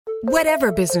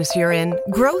Whatever business you're in,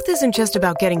 growth isn't just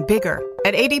about getting bigger.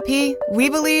 At ADP, we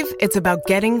believe it's about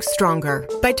getting stronger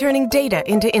by turning data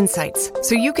into insights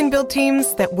so you can build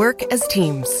teams that work as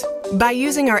teams. By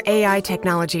using our AI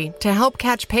technology to help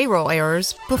catch payroll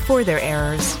errors before they're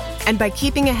errors. And by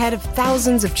keeping ahead of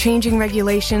thousands of changing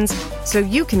regulations so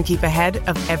you can keep ahead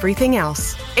of everything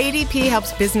else. ADP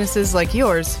helps businesses like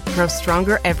yours grow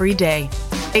stronger every day.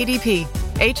 ADP,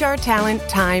 HR talent,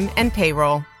 time, and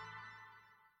payroll.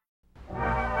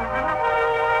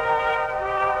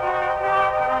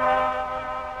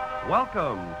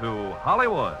 Welcome to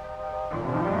Hollywood.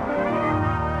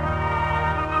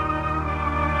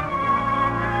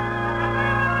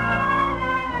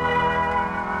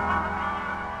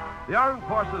 The Armed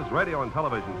Forces Radio and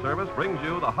Television Service brings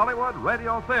you the Hollywood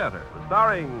Radio Theater,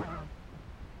 starring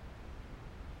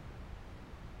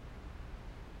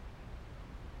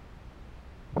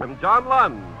John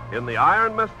Lund in The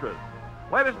Iron Mistress.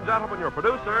 Ladies and gentlemen, your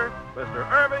producer,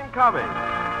 Mr. Irving Covey.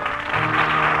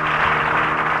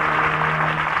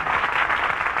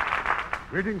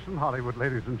 Greetings from Hollywood,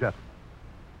 ladies and gentlemen.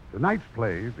 Tonight's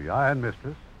play, The Iron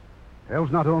Mistress, tells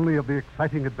not only of the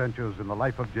exciting adventures in the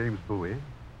life of James Bowie,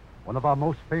 one of our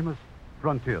most famous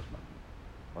frontiersmen,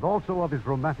 but also of his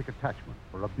romantic attachment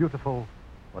for a beautiful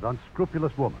but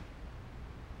unscrupulous woman.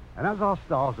 And as our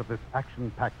stars of this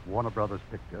action-packed Warner Brothers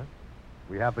picture,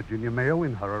 we have Virginia Mayo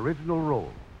in her original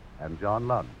role and John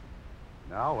Lund.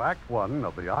 Now, Act One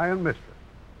of The Iron Mistress,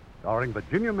 starring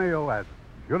Virginia Mayo as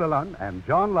Julia Lund and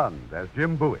John Lund as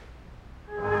Jim Bowie.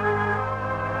 The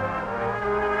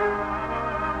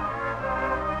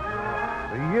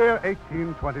year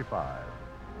 1825.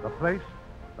 The place,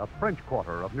 the French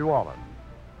Quarter of New Orleans.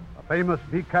 A famous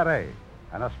Vie Carrée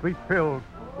and a street filled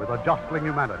with a jostling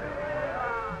humanity.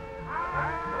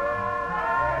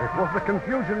 It was the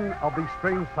confusion of these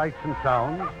strange sights and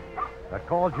sounds that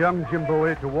caused young Jim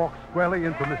Bowie to walk squarely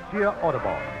into Monsieur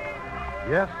Audubon.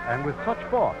 Yes, and with such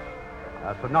force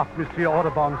as to knock Monsieur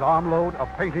Audubon's armload of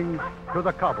paintings to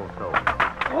the cobblestone.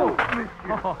 Oh,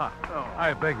 Monsieur. Oh,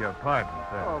 I beg your pardon,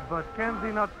 sir. Oh, but can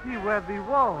they not see where they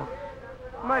walk?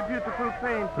 My beautiful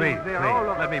paintings, Please, they're all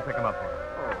over... let me pick them up for you.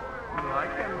 Oh, no, I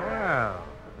can't... Well,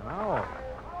 an owl,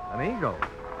 an eagle,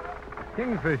 a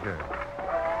kingfisher,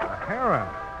 a heron.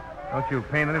 Don't you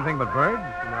paint anything but birds?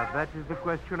 Now, that is the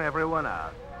question everyone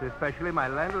asks, especially my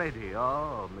landlady.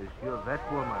 Oh, monsieur,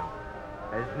 that woman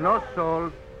has no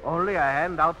soul, only a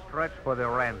hand outstretched for the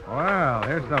rent. Well,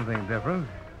 here's something different.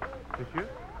 Monsieur?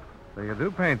 So you do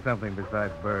paint something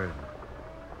besides birds.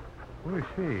 Who is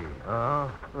she?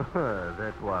 Oh,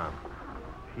 that one.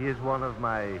 She is one of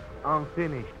my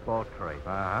unfinished portraits.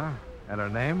 Uh-huh. And her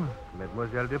name?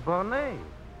 Mademoiselle de Bornay.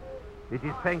 It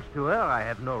is thanks to her I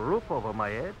have no roof over my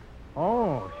head.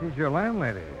 Oh, she's your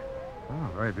landlady. Oh,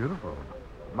 very beautiful.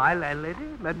 My landlady,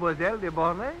 Mademoiselle de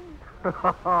Bornay?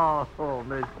 Oh,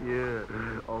 monsieur.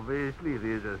 Obviously,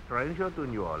 he is a stranger to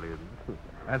New Orleans.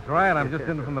 That's right. I'm just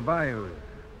in from the bayous.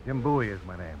 Jim Bowie is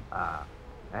my name. Ah,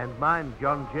 and mine,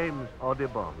 John James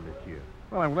Audubon, monsieur.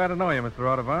 Well, I'm glad to know you, Mr.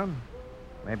 Audubon.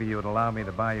 Maybe you would allow me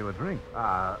to buy you a drink.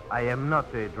 I am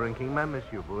not a drinking man,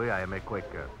 Monsieur Bowie. I am a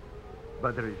Quaker.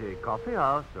 But there is a coffee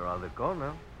house around the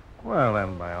corner. Well,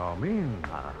 then, by all means.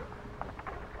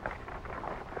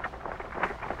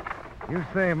 You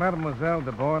say Mademoiselle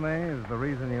de Bornay is the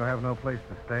reason you have no place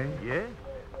to stay? Yes.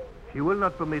 She will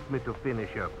not permit me to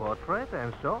finish her portrait,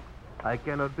 and so I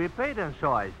cannot be paid, and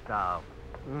so I starve.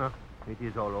 No, it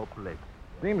is all hopeless.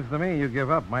 Seems to me you give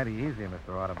up mighty easy,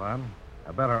 Mr. Audubon.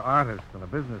 A better artist than a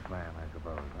businessman, I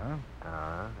suppose,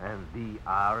 huh? And thee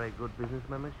are a good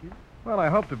businessman, monsieur? Well, I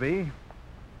hope to be.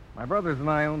 My brothers and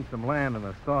I own some land in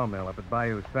a sawmill up at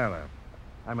Bayou Sarah.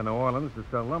 I'm in New Orleans to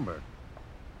sell lumber.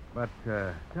 But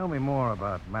tell me more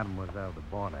about Mademoiselle de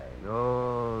Bornay.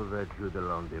 Oh, that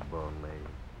Judelon de Bornay.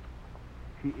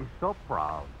 She is so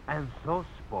proud and so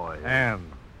spoiled.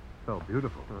 And so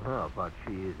beautiful. But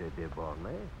she is a de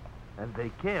Bornay, and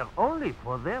they care only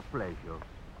for their pleasures.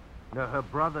 Now, her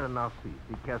brother Narcisse,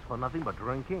 he cares for nothing but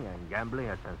drinking and gambling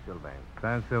at Saint-Sylvain.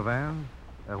 Saint-Sylvain?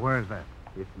 Where is that?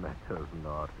 It matters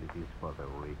not. It is for the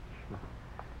rich.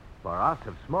 For us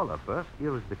of smaller purse,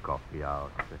 here is the coffee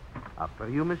house. After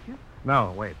you, monsieur?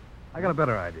 No, wait. I got a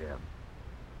better idea.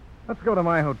 Let's go to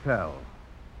my hotel.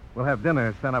 We'll have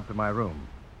dinner sent up to my room.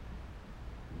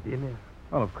 Dinner?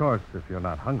 Well, of course, if you're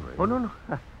not hungry. Oh, no.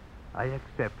 I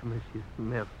accept, monsieur.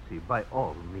 Merci, by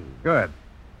all means. Good.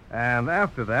 And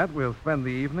after that, we'll spend the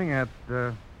evening at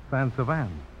Saint-Sylvain.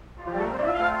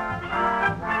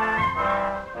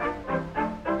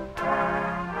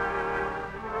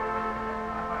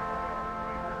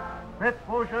 Bit,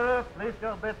 Boucher. Place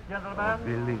your bets, Oh, gentlemen.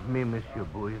 believe me, Monsieur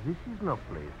Bowie, this is no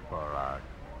place for us.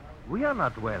 We are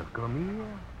not welcome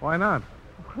here. Why not?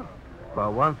 For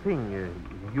one thing,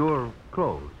 your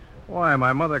clothes. Why,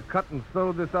 my mother cut and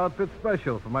sewed this outfit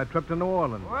special for my trip to New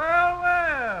Orleans.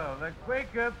 Well, the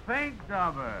Quaker paint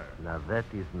jobber. Now, that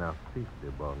is Narcisse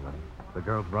de Bourne. The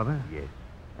girl's brother? Yes,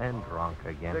 and drunk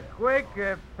again. The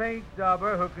Quaker paint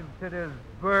jobber who considers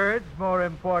birds more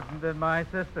important than my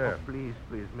sister. Oh, please,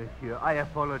 monsieur, I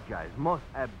apologize most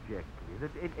abjectly.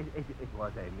 It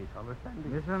was a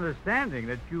misunderstanding. Misunderstanding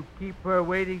that you keep her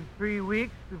waiting 3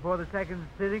 weeks before the second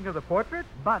sitting of the portrait?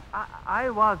 But I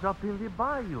was up in the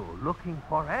bayou looking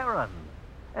for herons,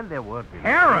 and there were...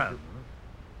 Herons?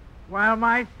 While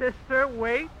my sister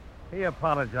waits? He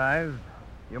apologized.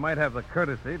 You might have the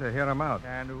courtesy to hear him out.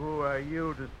 And who are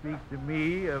you to speak to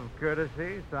me of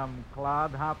courtesy? Some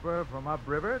clodhopper from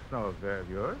upriver? It's no affair of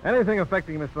yours. Anything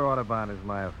affecting Mr. Audubon is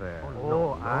my affair.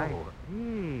 Oh, I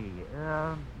see.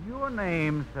 Your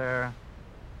name, sir?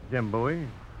 Jim Bowie?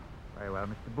 Very well,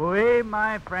 Mr. Bowie.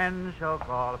 My friends shall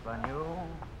call upon you.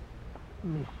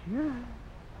 Monsieur?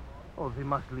 Oh, they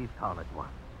must leave town at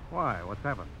once. Why? What's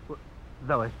happened?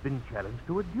 Thou hast been challenged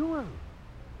to a duel.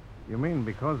 You mean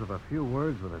because of a few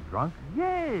words with a drunk?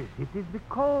 Yes, it is the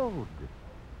code.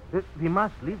 We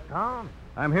must leave town.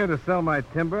 I'm here to sell my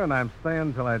timber, and I'm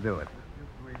staying till I do it.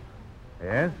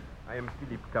 Yes? I am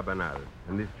Philippe Cabanal,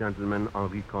 and this gentleman,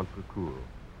 Henri Contrecoeur.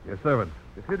 Your servant.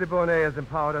 Monsieur de Bornay has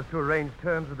empowered us to arrange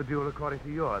terms of the duel according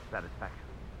to your satisfaction.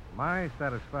 My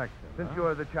satisfaction. Since you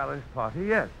are the challenged party,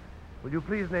 yes. Will you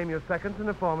please name your seconds and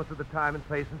inform us of the time and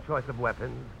place and choice of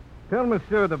weapons? Tell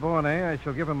Monsieur de Bornay I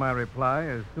shall give him my reply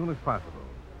as soon as possible.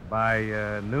 By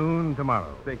noon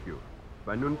tomorrow. Thank you.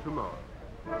 By noon tomorrow.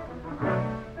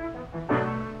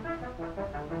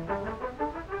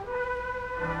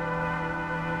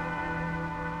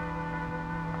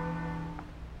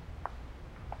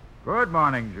 Good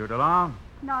morning, Judelon.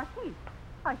 Narcisse,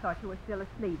 I thought you were still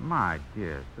asleep. My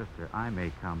dear sister, I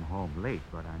may come home late,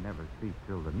 but I never sleep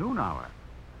till the noon hour.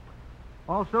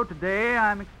 Also, today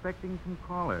I'm expecting some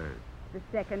callers. The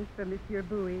seconds for Monsieur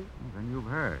Bowie. Then you've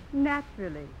heard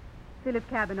Naturally. Philip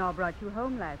Cavanaugh brought you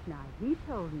home last night. He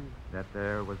told me. that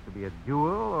there was to be a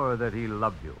duel or that he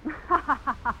loved you.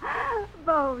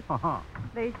 Both.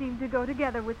 They seem to go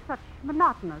together with such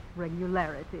monotonous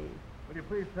regularity. Will you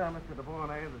please tell Mr. de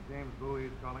Bornay that James Bowie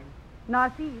is calling?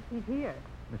 Narcisse, he's here.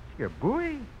 Monsieur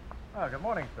Bowie? Oh, good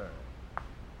morning, sir.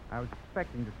 I was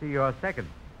expecting to see your second.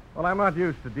 Well, I'm not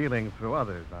used to dealing through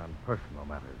others on personal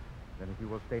matters. Then if you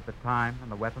will state the time and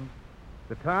the weapons.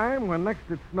 The time when next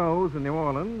it snows in New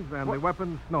Orleans and the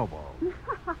weapon snowballs.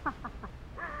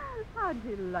 How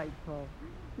delightful.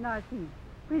 Narcisse,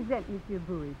 present Monsieur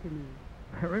Bowie to me.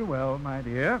 Very well, my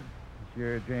dear.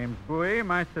 Monsieur James Bowie,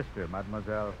 my sister,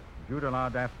 Mademoiselle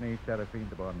Judelon Daphne Seraphine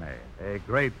de Bornay. A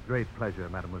great, great pleasure,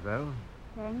 mademoiselle.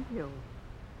 Thank you.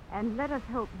 And let us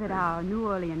hope that our New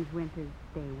Orleans winters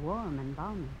stay warm and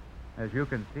balmy. As you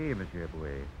can see, Monsieur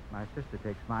Bowie, my sister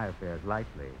takes my affairs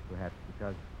lightly, perhaps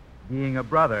because, being a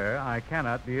brother, I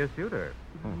cannot be a suitor.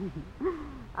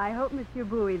 I hope, Monsieur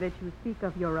Bowie, that you speak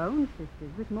of your own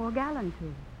sisters with more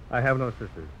gallantry. I have no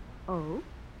sisters. Oh?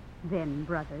 Then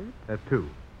brothers? Two.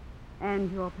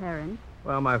 And your parents?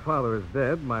 Well, my father is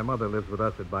dead. My mother lives with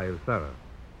us at Bayou Sarah.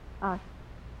 Us?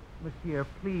 Monsieur,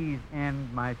 please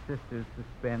end my sister's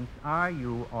suspense. Are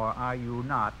you or are you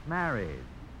not married?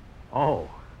 Oh,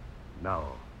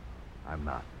 no, I'm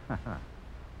not.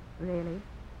 Really?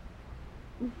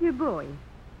 Monsieur Bowie,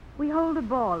 we hold a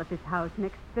ball at this house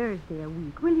next Thursday a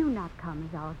week. Will you not come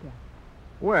as our guest?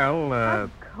 Well,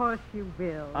 Of course you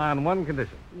will. on one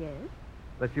condition. Yes?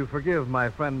 That you forgive my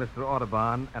friend Mr.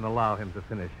 Audubon and allow him to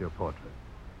finish your portrait.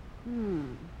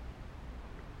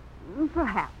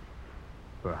 Perhaps.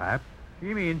 Perhaps.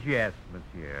 She means yes,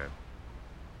 monsieur.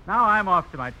 Now I'm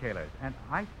off to my tailor's, and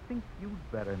I think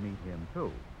you'd better meet him,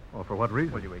 too. Well, for what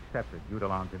reason? Well, you accepted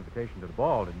Judelon's invitation to the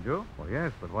ball, didn't you? Well,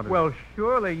 yes, but what is... Well,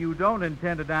 surely you don't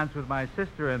intend to dance with my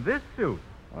sister in this suit.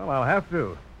 Well, I'll have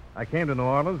to. I came to New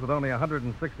Orleans with only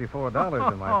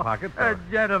 $164 in my pocket. A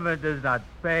gentleman does not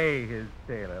pay his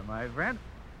tailor, my friend.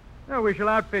 No, we shall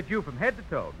outfit you from head to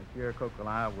toe. Monsieur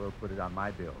Coquelin will put it on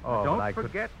my bill. Oh, Don't but I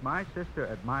forget, my sister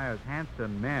admires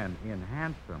handsome men in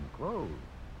handsome clothes.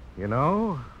 You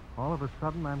know, all of a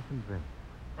sudden I'm convinced.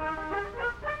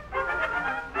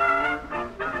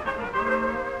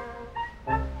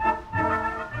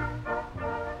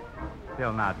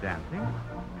 Still not dancing?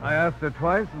 I asked her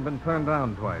twice and been turned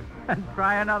down twice. And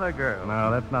try another girl.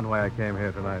 No, that's not why I came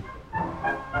here tonight.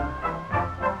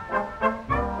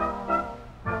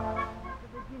 The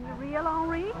Virginia real,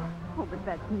 Henri? Oh, but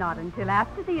that's Not until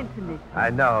after the intermission. I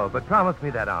know, but promise me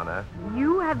that honor.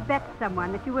 You have bet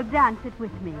someone that you will dance it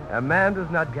with me. A man does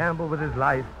not gamble with his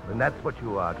life, and that's what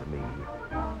you are to me.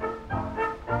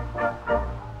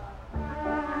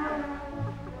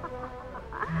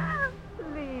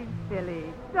 Please,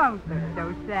 Billy, don't look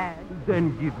so sad.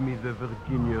 Then give me the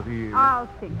Virginia reel. I'll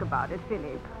think about it,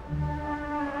 Billy.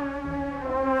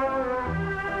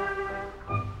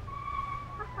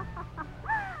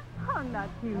 Oh, not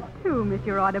you too,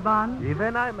 Monsieur Audubon.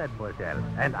 Even I, mademoiselle.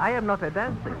 And I am not a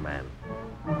dancing man.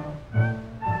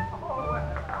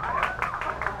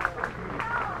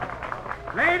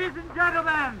 Ladies and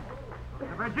gentlemen, the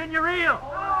Virginia reel.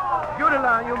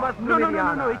 Judelin, you must do No, me no, the no, no,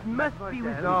 honor. no. It must be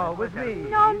with No, with me.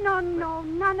 No,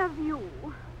 none of you.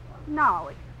 Now,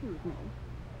 excuse me.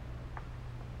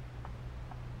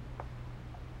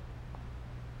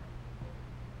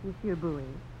 Monsieur Bowie,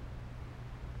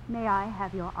 may I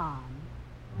have your arm?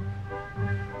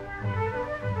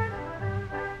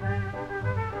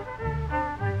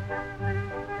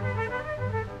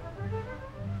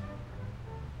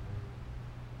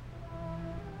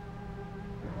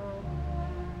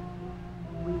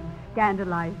 We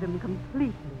scandalized them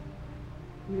completely.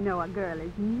 You know, a girl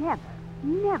is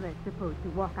never supposed to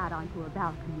walk out onto a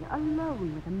balcony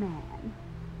alone with a man.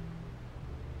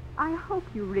 I hope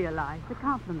you realize the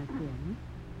compliment, Jim.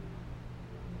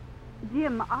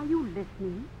 Jim, are you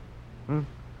listening?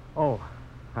 Oh,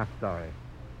 I'm sorry.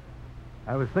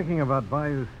 I was thinking about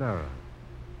Bayou Sarah.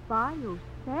 Bayou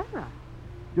Sarah?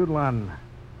 Judelin,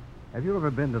 have you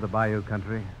ever been to the Bayou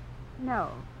country? No.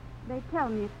 They tell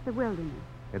me it's the wilderness.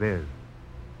 It is.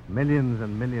 Millions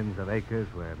and millions of acres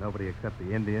where nobody except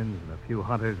the Indians and a few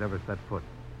hunters ever set foot.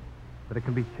 But it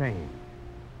can be changed.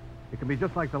 It can be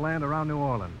just like the land around New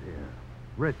Orleans here,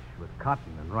 rich with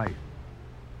cotton and rice.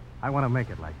 I want to make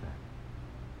it like that.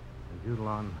 And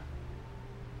Judelin,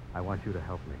 I want you to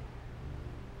help me.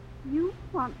 You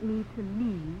want me to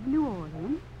leave New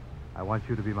Orleans? I want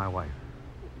you to be my wife.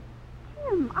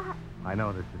 Jim, I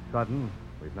know this is sudden.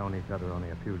 We've known each other only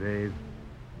a few days.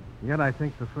 Yet I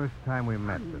think the first time we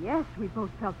met... Yes, we both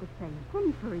felt the same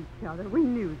thing for each other. We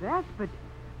knew that, but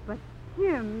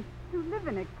Jim, to live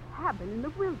in a cabin in the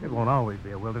wilderness... It won't always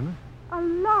be a wilderness. A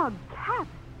log cabin.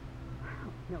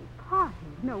 No parties,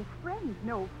 no friends,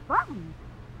 no fun.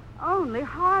 Only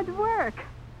hard work.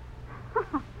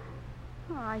 Well,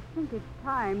 I think it's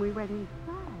time we went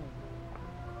inside.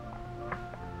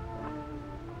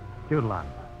 Judelin,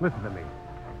 listen to me.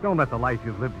 Don't let the life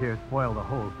you've lived here spoil the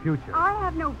whole future. I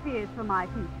have no fears for my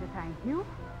future, thank you.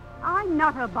 I'm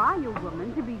not a bayou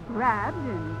woman to be grabbed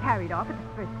and carried off at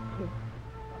the first kiss.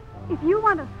 If you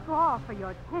want a straw for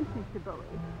your tent, Mr.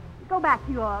 Bowie, go back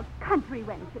to your country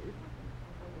wenches.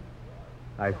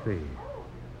 I see.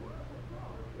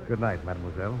 Good night,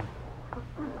 mademoiselle.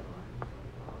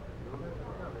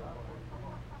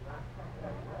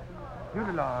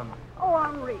 Judelin, Oh,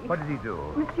 Henri. what did he do?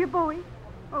 Monsieur Bowie?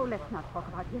 Oh, let's not talk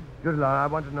about him. Judelin, I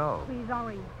want to know. Please,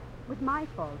 Henri. It was my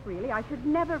fault, really. I should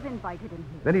never have invited him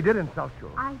here. Then he did insult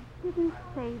you. I didn't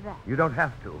say that. You don't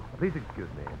have to. Please excuse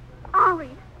me. Henri,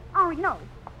 no.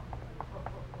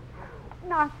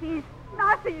 Narcisse.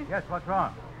 Yes, what's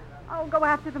wrong? Oh, go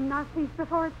after them, Narcisse,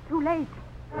 before it's too late.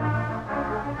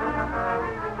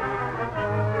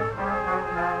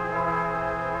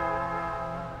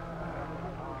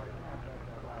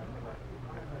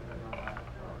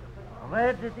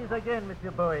 Red it is again,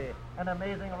 Monsieur Bowie. An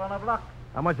amazing run of luck.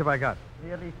 How much have I got?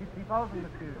 Nearly 50,000,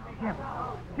 Monsieur.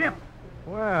 Jim!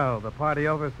 Well, the party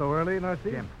over so early,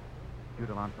 Narcisse? Jim,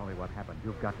 Judelin told me what happened.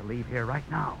 You've got to leave here right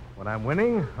now. When I'm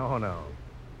winning? Oh, no.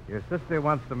 Your sister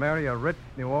wants to marry a rich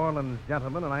New Orleans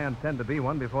gentleman, and I intend to be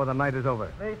one before the night is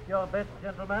over. Place your bets,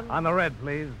 gentlemen. On the red,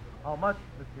 please. How much,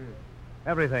 Monsieur?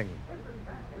 Everything.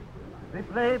 The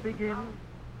play begins.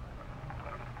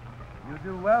 You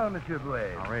do well, Monsieur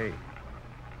Bouet. Henri.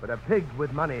 But a pig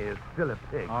with money is still a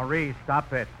pig. Henri,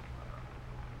 stop it.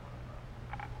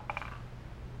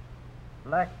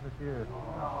 Black, Monsieur.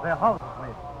 The house,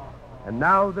 please. And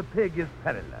now the pig is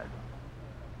penniless.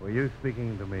 Were you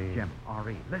speaking to me? Jim,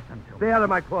 Henri, listen to me. Stay out of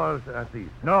my quarrels, Narcisse.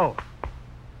 No.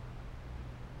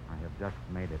 I have just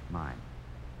made it mine.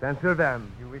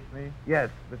 Saint-Sylvain. You wish me? Yes,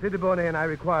 Monsieur de Bonnet and I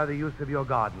require the use of your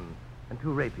garden and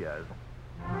 2 rapiers.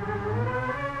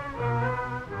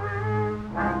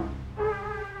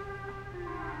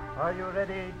 Are you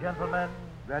ready, gentlemen?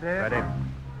 Ready? Ready.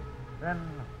 Then,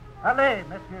 allez,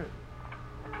 Monsieur.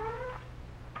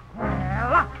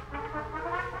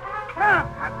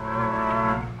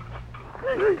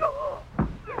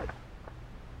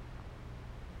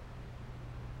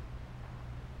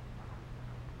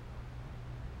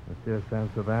 Monsieur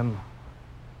Saint-Sylvain,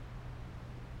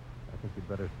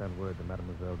 better send word to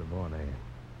Mademoiselle de Mornay.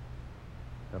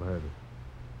 Tell her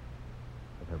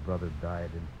that her brother died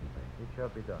instantly. It shall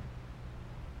be done.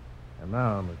 And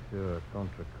now, Monsieur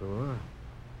Contrecoeur,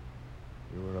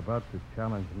 you were about to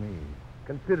challenge me.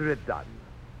 Consider it done.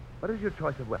 What is your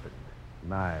choice of weapons?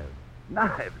 Knives.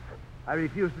 Knives. I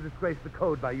refuse to disgrace the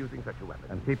code by using such a weapon.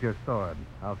 And keep your sword.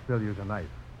 I'll still use a knife.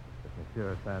 If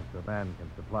Monsieur Saint-Germain can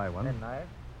supply one. A knife?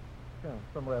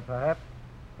 Somewhere, perhaps.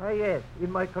 Ah, yes.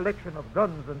 In my collection of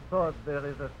guns and swords, there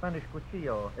is a Spanish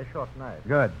cuchillo, a short knife.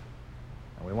 Good.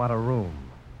 And we want a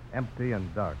room. Empty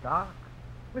and dark. Dark?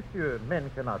 Monsieur, men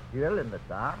cannot duel in the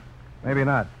dark. Maybe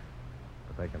not.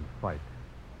 But they can fight.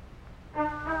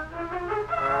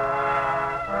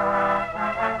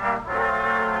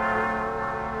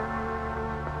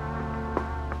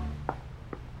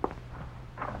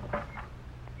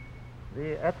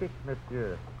 The attic,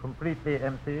 monsieur, completely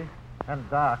empty and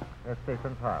dark as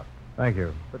Satan's heart. Thank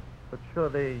you. But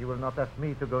surely you will not ask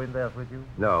me to go in there with you?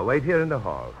 No, wait here in the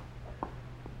hall.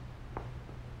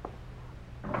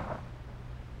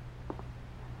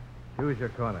 Choose your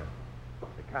corner.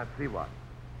 I can't see one.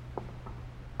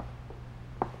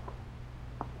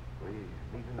 We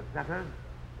meet in the center.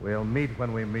 We'll meet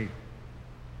when we meet.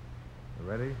 You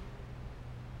ready?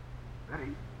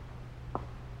 Ready.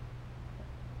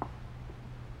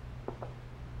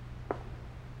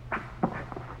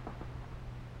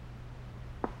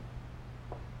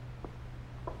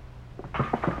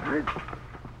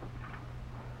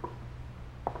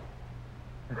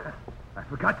 I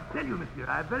forgot to tell you, monsieur,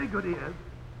 I have very good ears.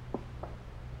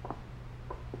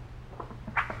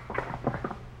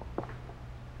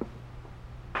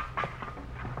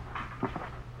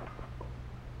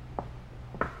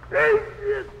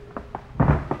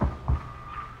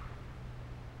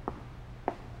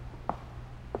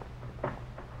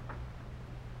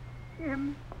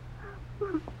 Jim.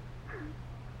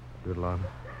 Goodlon,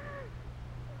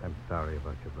 I'm sorry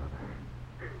about your brother.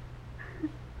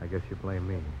 I guess you blame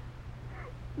me.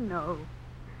 No.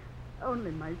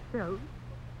 Only myself.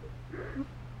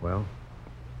 Well,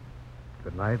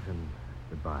 good night and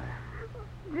goodbye.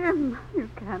 Jim, you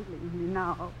can't leave me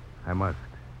now. I must.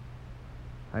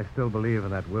 I still believe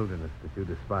in that wilderness that you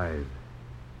despise.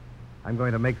 I'm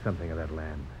going to make something of that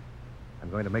land. I'm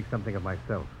going to make something of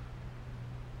myself.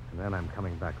 And then I'm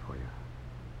coming back for you.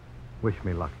 Wish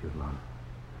me luck, Goodlon.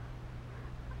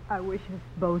 I wish us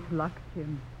both luck,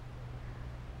 Jim.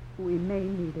 We may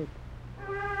need it.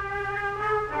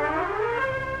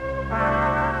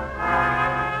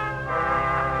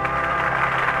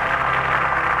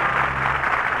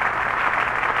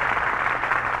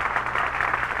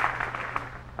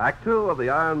 Act two of The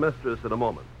Iron Mistress in a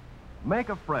moment. Make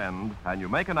a friend and you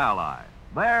make an ally.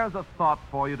 There's a thought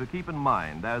for you to keep in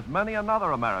mind, as many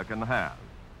another American has.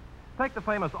 Take the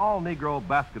famous all-Negro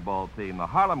basketball team, the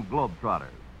Harlem Globetrotters.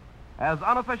 As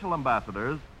unofficial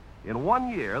ambassadors, in 1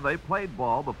 year they played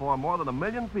ball before more than 1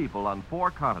 million people on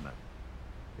 4 continents.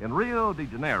 In Rio de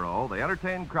Janeiro, they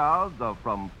entertained crowds of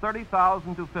from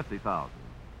 30,000 to 50,000.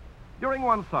 During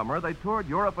one summer, they toured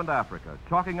Europe and Africa,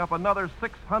 chalking up another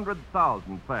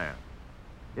 600,000 fans.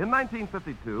 In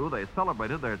 1952, they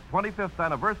celebrated their 25th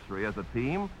anniversary as a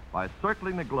team by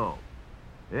circling the globe.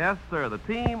 Yes, sir, the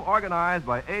team organized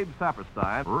by Abe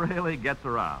Saperstein really gets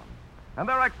around. And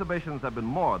their exhibitions have been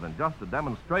more than just a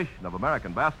demonstration of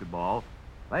American basketball.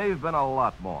 They've been a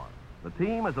lot more. The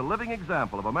team is a living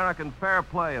example of American fair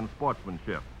play and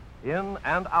sportsmanship, in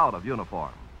and out of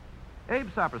uniform. Abe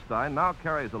Saperstein now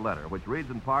carries a letter which reads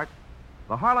in part,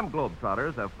 "The Harlem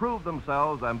Globetrotters have proved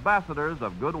themselves ambassadors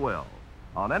of goodwill.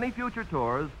 On any future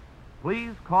tours,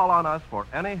 please call on us for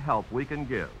any help we can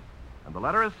give." And the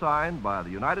letter is signed by the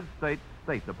United States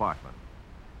State Department.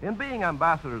 In being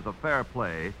ambassadors of fair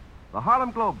play, the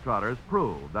Harlem Globetrotters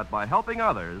prove that by helping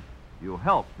others, you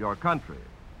help your country.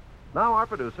 Now our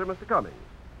producer, Mr. Cummings.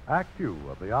 Act 2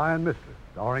 of The Iron Mistress,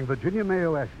 starring Virginia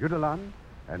Mayo as Judelan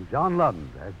and John Lund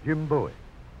as Jim Bowie.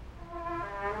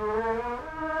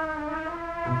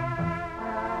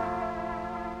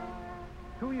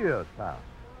 Two years passed,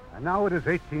 and now it is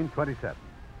 1827.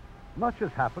 Much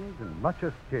has happened and much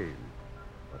has changed,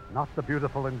 but not the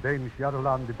beautiful and Dame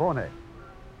Judelan de Bonnet.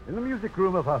 In the music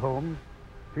room of her home,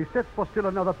 she sits for still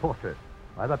another portrait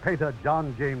by the painter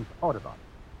John James Audubon.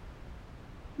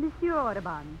 Monsieur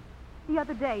Audubon, the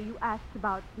other day you asked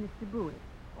about Mr. Bowie.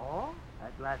 Oh?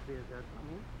 At last he has heard from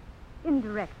you?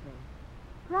 Indirectly.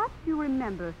 Perhaps you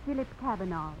remember Philip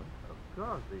Cabinal. Of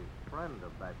course, the friend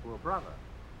of my poor brother.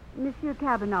 Monsieur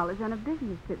Cabinal is on a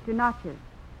business trip to Natchez.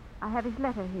 I have his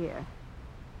letter here.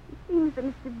 It seems that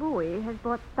Mr. Bowie has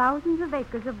bought thousands of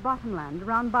acres of bottomland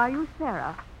around Bayou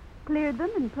Serra, cleared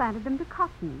them and planted them to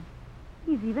cotton.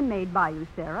 He's even made Bayou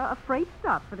Sarah a freight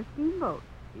stop for the steamboat.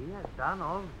 He has done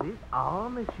all this, our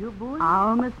Monsieur Bowie?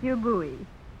 Our Monsieur Bowie.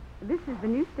 This is the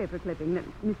newspaper clipping that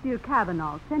Monsieur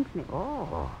Cabanal sent me.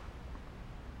 Oh.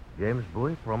 James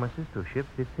Bowie promises to ship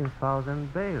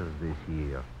 15,000 bales this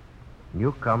year.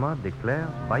 Newcomer declares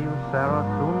Bayou Sarah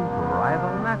soon to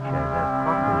rival Natchez as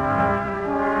cotton.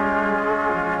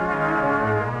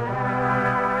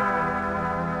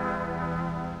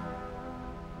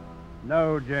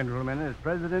 No, gentlemen. As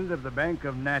president of the Bank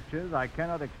of Natchez, I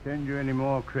cannot extend you any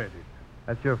more credit.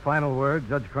 That's your final word,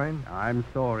 Judge Crane? I'm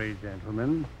sorry,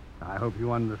 gentlemen. I hope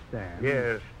you understand.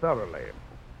 Yes, thoroughly.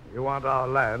 You want our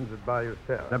lands at Bayou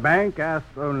Sarah. The bank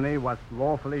asks only what's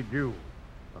lawfully due,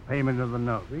 the payment of the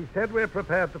note. We said we're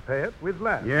prepared to pay it with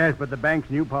land. Yes, but the bank's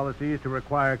new policy is to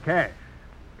require cash.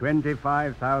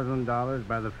 $25,000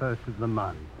 by the first of the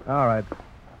month. All right.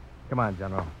 Come on,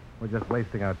 General. We're just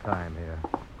wasting our time here.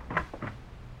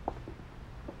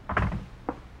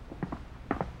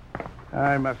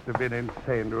 I must have been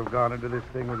insane to have gone into this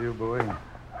thing with you, Bowie.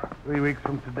 3 weeks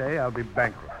from today, I'll be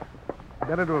bankrupt.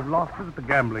 Better to have lost it at the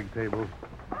gambling table.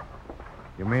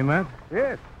 You mean that?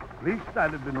 Yes. At least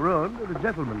I'd have been ruined at a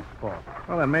gentleman's sport.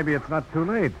 Well, then maybe it's not too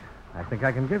late. I think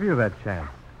I can give you that chance.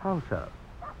 How so?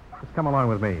 Just come along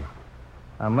with me.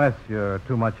 Unless you're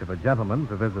too much of a gentleman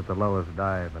to visit the lowest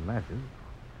dive in Natchez.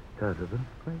 Sturdivant's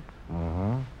place?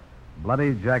 Mm-hmm.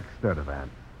 Bloody Jack Sturdivant.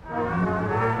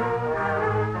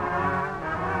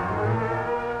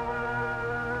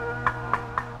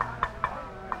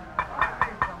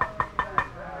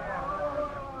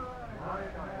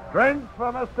 Drinks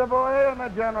for Mr. Bowie and the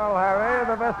General, Harry,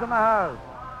 the best in the house.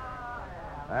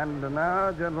 And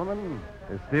now, gentlemen,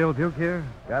 Is Steel Duke here?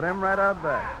 got him right out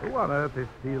back. Who on earth is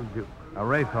Steel Duke? A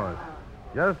racehorse.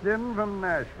 Just in from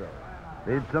Nashville.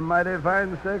 Beats some mighty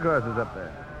fine stake horses up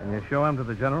there. Can you show him to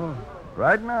the General?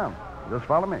 Right now. Just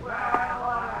follow me.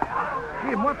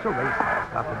 Jim, what's a racehorse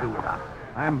got to do with us?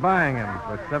 I'm buying him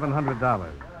for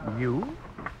 $700. You?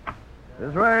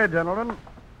 This way, gentlemen.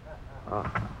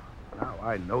 Now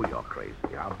I know you're crazy.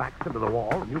 Our back's into the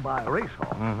wall, and you buy a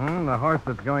racehorse. Mm-hmm. The horse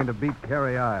that's going to beat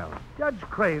Carey Isle. Judge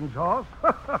Crane's horse?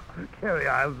 Carey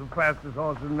Isle's the fastest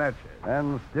horse in Natchez.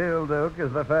 And Steel Duke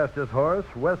is the fastest horse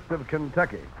west of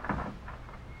Kentucky.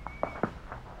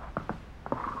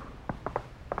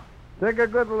 Take a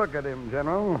good look at him,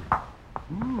 General.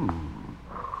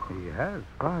 He has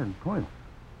fine points.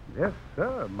 Yes,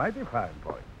 sir, mighty fine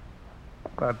points.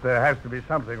 But there has to be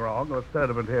something wrong, or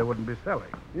Sturdivant here wouldn't be selling.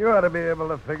 You ought to be able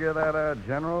to figure that out,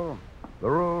 General. The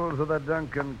rules of the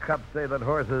Duncan Cup say that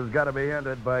horses got to be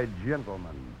entered by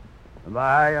gentlemen. And the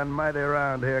high and mighty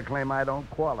around here claim I don't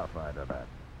qualify to that.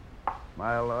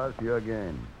 My loss, your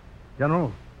gain.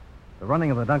 General, the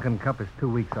running of the Duncan Cup is 2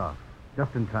 weeks off.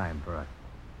 Just in time for us.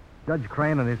 Judge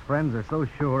Crane and his friends are so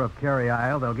sure of Carey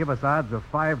Isle, they'll give us odds of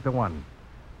 5-1.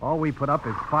 All we put up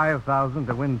is $5,000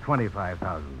 to win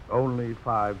 $25,000. Only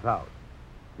 5,000.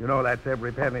 You know that's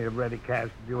every penny of ready cash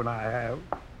that you and I have.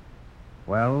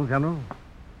 Well, General,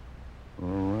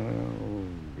 Well,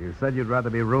 you said you'd rather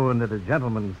be ruined at a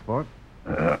gentleman's sport.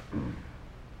 Mr.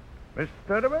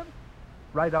 Sturdivant,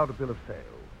 write out a bill of sale.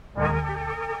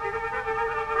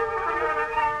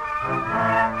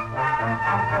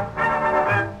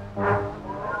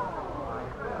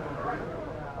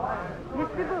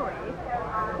 Mr. Bowie,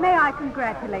 may I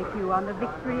congratulate you on the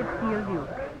victory of Steel Duke?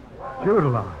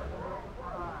 Judelaw.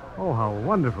 Oh, how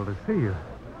wonderful to see you.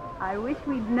 I wish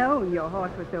we'd known your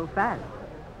horse was so fast.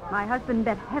 My husband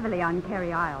bet heavily on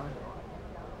Carey Isle.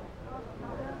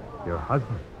 Your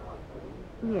husband?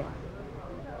 Yes.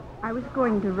 I was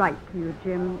going to write to you,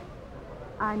 Jim.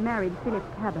 I married Philip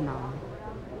Cabanal.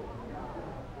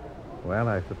 Well,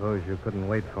 I suppose you couldn't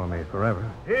wait for me forever.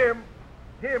 Jim,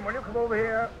 will you come over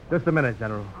here? Just a minute,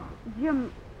 General.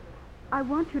 Jim, I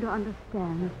want you to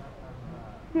understand.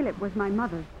 Philip was my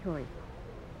mother's choice.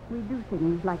 We do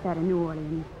things like that in New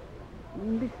Orleans.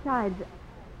 And besides,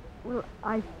 well,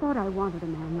 I thought I wanted a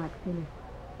man like Philip.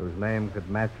 Whose name could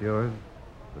match yours?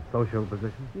 The social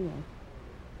position? Yes.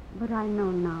 But I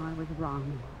know now I was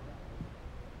wrong.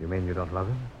 You mean you don't love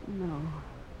him? No.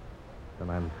 Then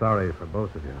I'm sorry for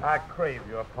both of you. I crave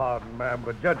your pardon, ma'am,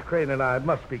 but Judge Crane and I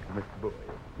must speak to Mr. Bowie.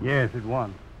 Yes, at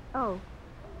once. Oh.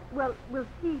 Well, we'll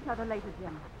see each other later,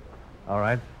 Jim. All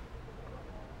right.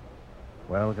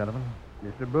 Well, gentlemen?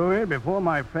 Mr. Bowie, before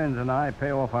my friends and I pay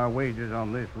off our wages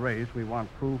on this race, we want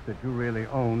proof that you really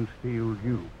own Steel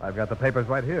Duke. I've got the papers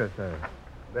right here, sir.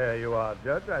 There you are,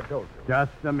 Judge. I told you.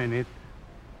 Just a minute.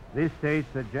 This states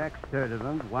that Jack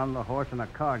Sturdivant won the horse in a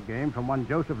card game from one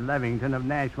Joseph Levington of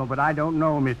Nashville, but I don't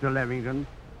know Mr. Levington.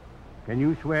 Can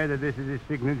you swear that this is his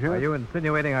signature? Are you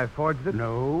insinuating I forged it?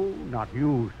 No, not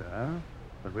you, sir.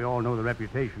 But we all know the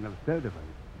reputation of Sturdivant.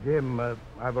 Jim,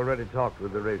 I've already talked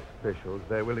with the race officials.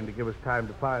 They're willing to give us time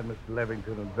to find Mr.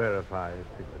 Levington and verify his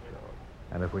signature.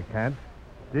 And if we can't?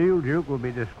 Steel Duke will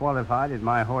be disqualified if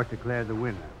my horse declared the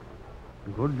winner.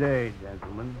 Good day,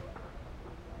 gentlemen.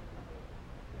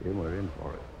 Jim, we're in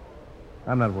for it.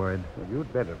 I'm not worried. Well,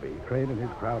 you'd better be. Crane and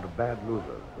his crowd of bad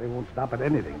losers. They won't stop at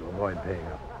anything to avoid paying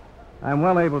up. I'm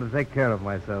well able to take care of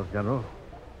myself, General.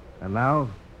 And now,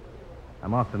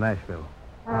 I'm off to Nashville.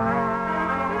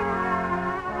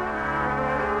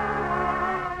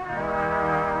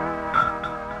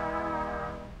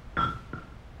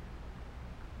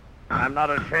 I'm not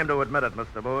ashamed to admit it,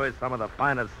 Mr. Bowie. Some of the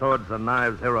finest swords and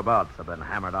knives hereabouts have been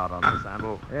hammered out on this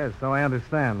anvil. Yes, so I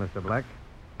understand, Mr. Black.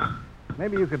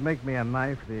 Maybe you could make me a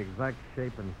knife the exact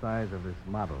shape and size of this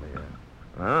model here.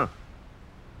 Huh?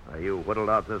 You whittled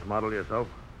out this model yourself?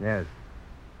 Yes.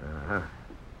 Uh-huh.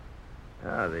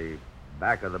 The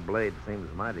back of the blade seems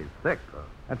mighty thick, though.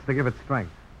 That's to give it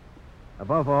strength.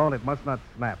 Above all, it must not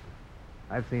snap.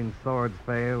 I've seen swords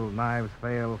fail, knives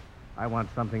fail. I want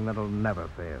something that'll never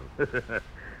fail.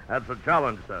 That's a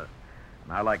challenge, sir.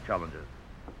 And I like challenges.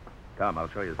 Come, I'll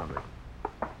show you something.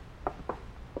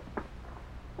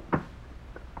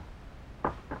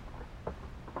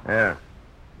 Here.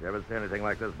 You ever see anything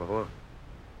like this before?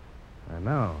 I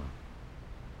know.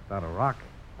 About a rock.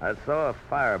 I saw a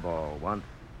fireball once.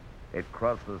 It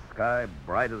crossed the sky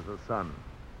bright as the sun.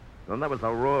 Then there was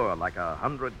a roar like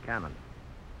 100 cannon.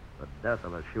 The death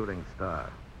of a shooting star.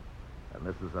 And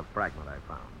this is a fragment I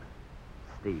found.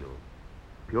 Steel.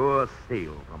 Pure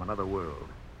steel from another world.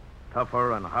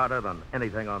 Tougher and harder than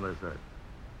anything on this earth.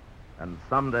 And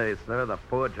someday, sir, the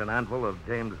forge and anvil of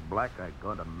James Black are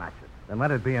going to match it. Then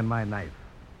let it be in my knife.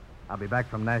 I'll be back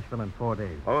from Nashville in 4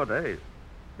 days. 4 days?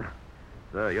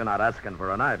 Sir, you're not asking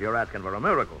for a knife. You're asking for a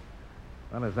miracle.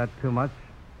 Well, is that too much?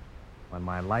 When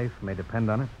my life may depend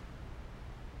on it?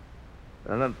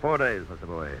 And then 4 days, Mr.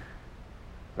 Bowie.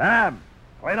 Sam,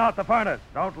 clean out the furnace.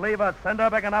 Don't leave a cinder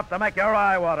big enough to make your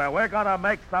eye water. We're going to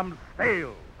make some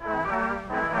steel.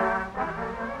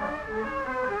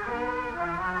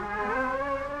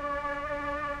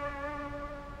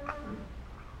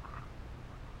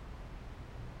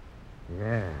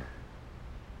 Yes.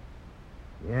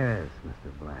 Yes,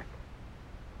 Mr. Black.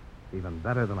 Even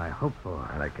better than I hoped for.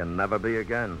 And it can never be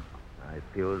again. I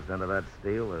fused into that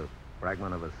steel a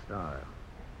fragment of a star.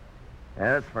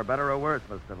 Yes, for better or worse,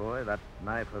 Mr. Boy, that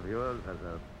knife of yours has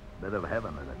a bit of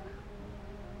heaven in it.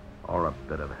 Or a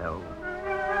bit of hell.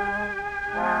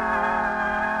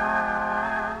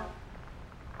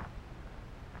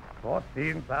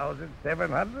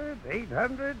 $14,700,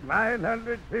 $800,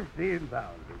 $900,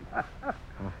 $15,000.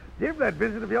 Jim, that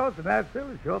visit of yours to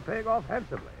Nashville is sure paying off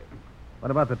handsomely.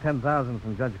 What about the $10,000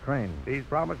 from Judge Crane? He's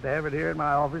promised to have it here in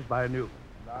my office by noon.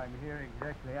 I'm here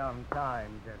exactly on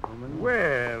time, gentlemen.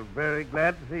 Well, very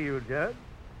glad to see you, Judge.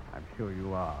 I'm sure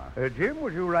you are. Jim,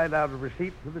 would you write out a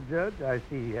receipt for the judge? I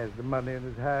see he has the money in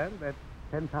his hand. That's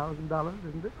 $10,000,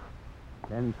 isn't it?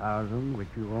 10,000, which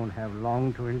you won't have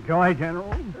long to enjoy,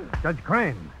 General. Judge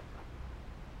Crane.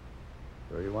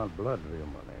 So you want blood for your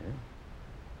money, eh?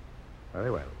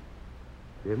 Very well.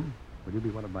 Jim, will you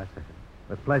be one of my seconds?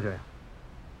 With pleasure.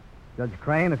 Judge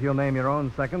Crane, if you'll name your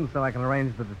own second so I can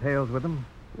arrange the details with them.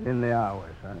 In the hour,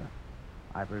 sir.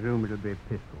 I presume it'll be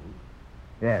pistols.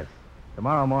 Yes.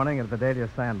 Tomorrow morning at the Dahlia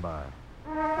Sandbar.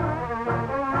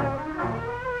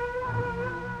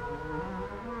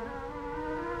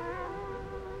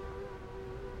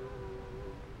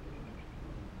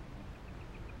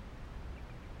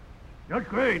 Judge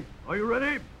Crane, are you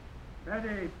ready?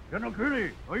 Ready. General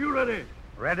Kearney, are you ready?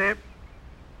 Ready?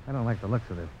 I don't like the looks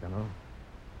of this, General.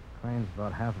 Crane's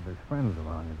brought half of his friends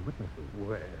along as witnesses. Well,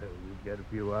 we've got a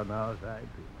few on our side,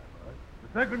 too, my boy. The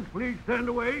seconds, please stand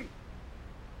away.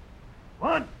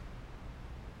 1,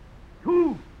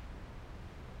 2,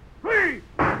 3.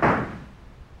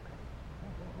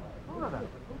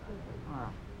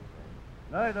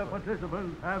 Neither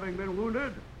participant having been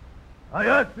wounded, I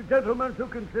ask the gentlemen to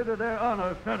consider their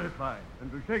honor satisfied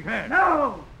and to shake hands.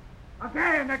 No!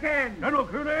 Again! General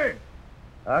Kearney.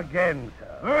 Again,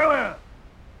 sir. Earlier.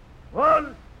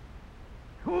 1,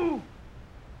 2,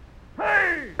 3.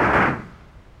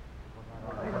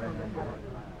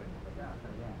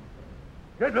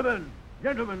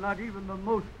 Gentlemen, not even the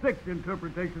most strict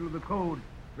interpretation of the code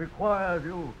requires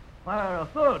you fire a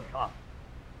third shot.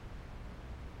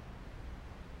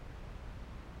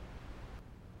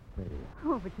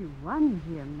 Oh, but you won,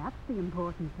 Jim. That's the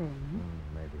important thing.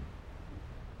 Maybe.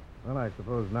 Well, I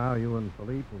suppose now you and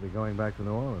Philippe will be going back to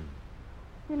New Orleans.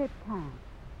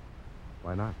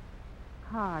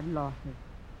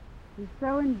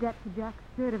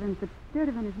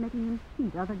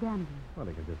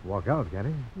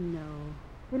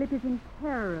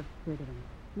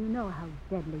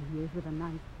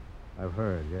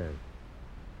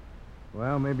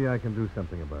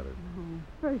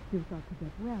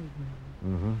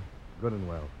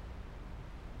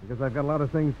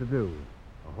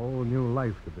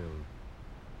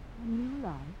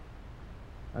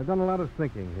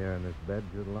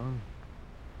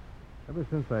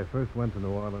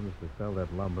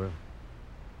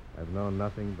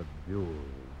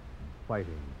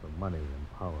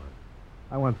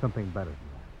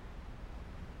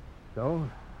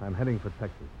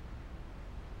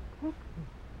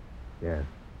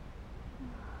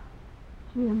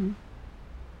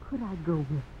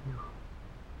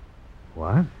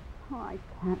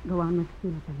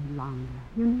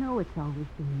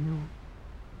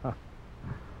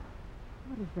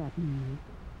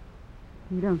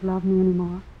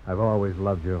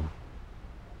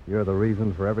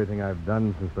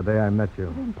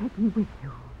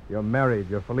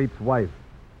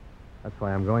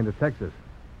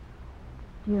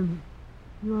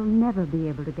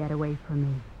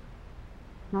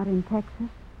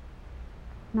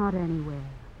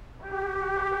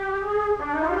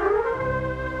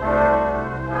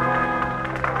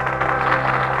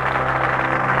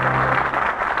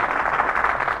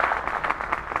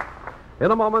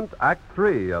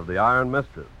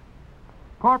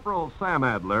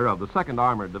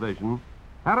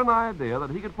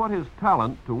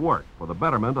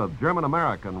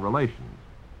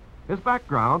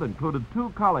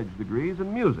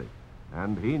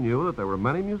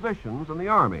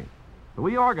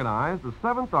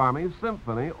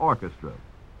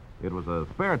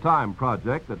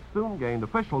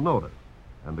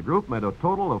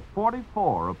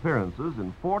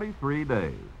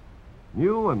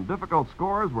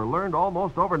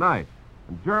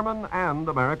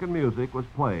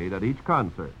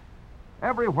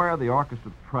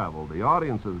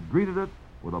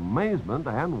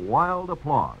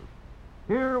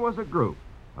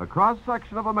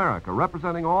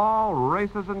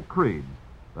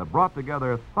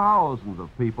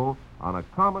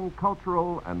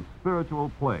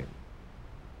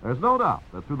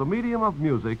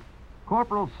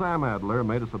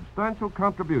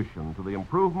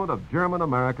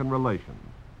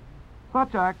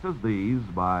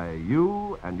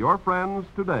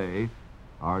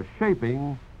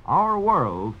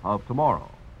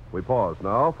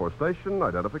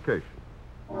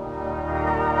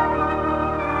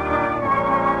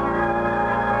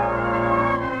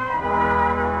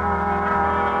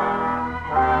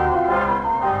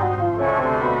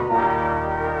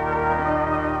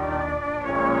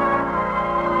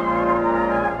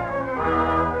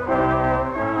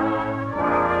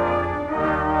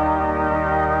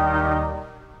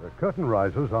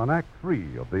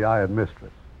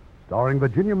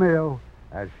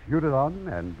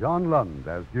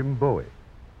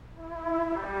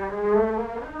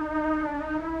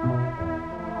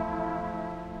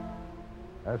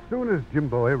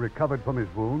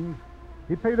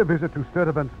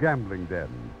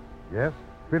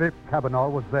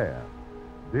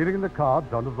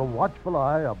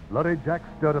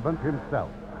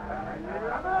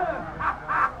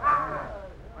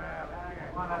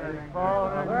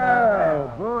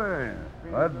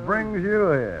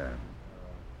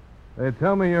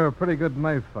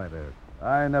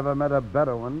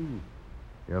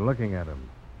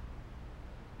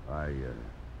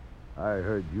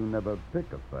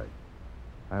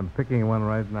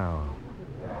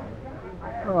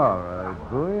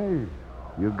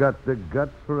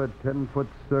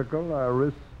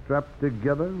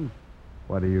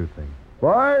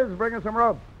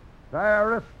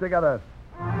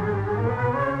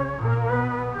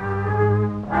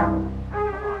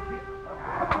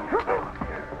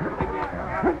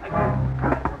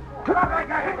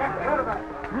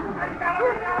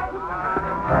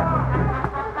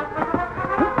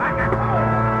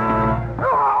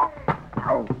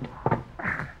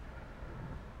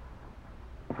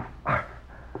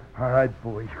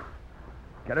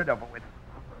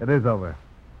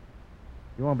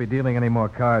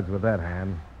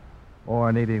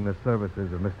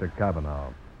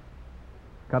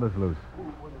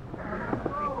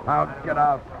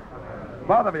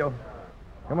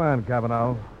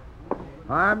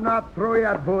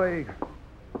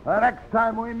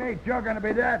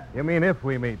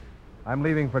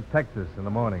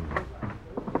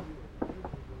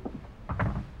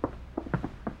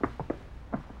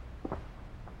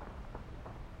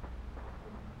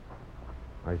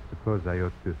 I suppose I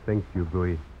ought to thank you,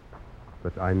 Bowie.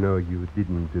 But I know you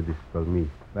didn't do this for me.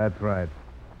 That's right.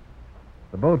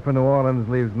 The boat for New Orleans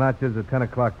leaves Natchez at 10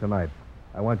 o'clock tonight.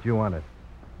 I want you on it.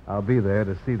 I'll be there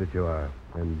to see that you are.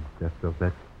 And after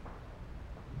that?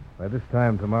 By this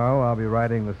time tomorrow, I'll be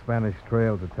riding the Spanish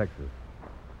Trail to Texas.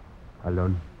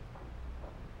 Alone?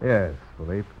 Yes,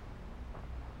 Philippe.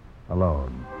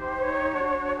 Alone.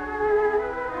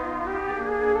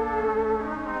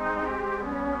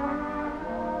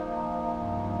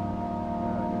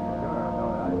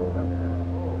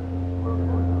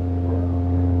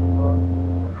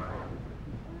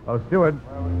 Oh, Steward.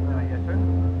 Yes, sir.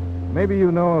 Maybe you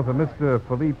know if a Mr.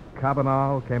 Philippe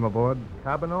Cabanal came aboard?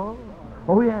 Cabanal?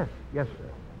 Oh, yes. Yes, sir.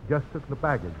 Just took the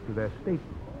baggage to their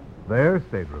stateroom. Their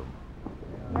stateroom.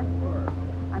 Yes, sir.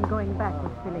 I'm going back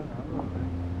with Philip.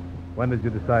 When did you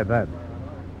decide that?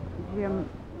 Jim,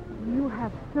 you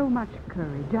have so much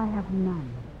courage. I have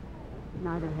none.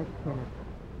 Neither has Philip.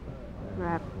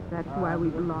 Perhaps that's why we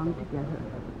belong together.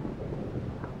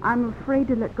 I'm afraid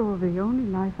to let go of the only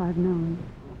life I've known.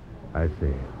 I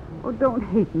see. Oh, don't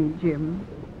hate me, Jim.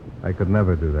 I could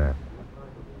never do that.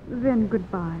 Then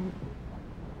goodbye.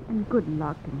 And good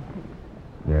luck in Texas.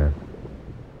 Yes.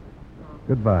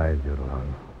 Goodbye,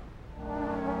 Judalon.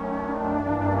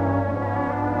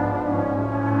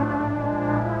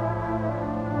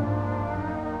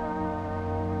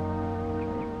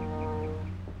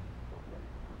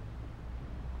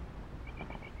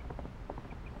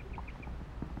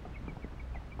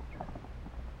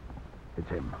 It's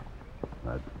him.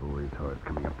 That's Bowie's horse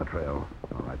coming up the trail.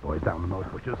 All right, boys, down in those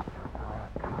bushes.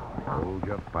 Hold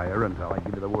your fire until I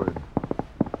give you the word.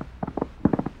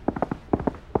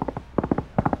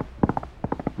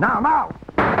 Now!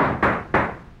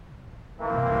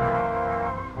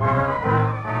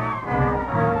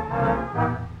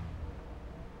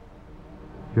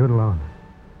 Judalon.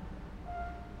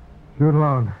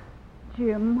 Judalon.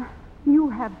 Jim, you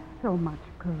have so much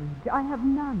courage. I have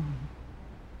none.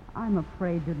 I'm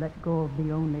afraid to let go of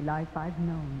the only life I've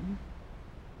known.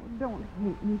 Oh, don't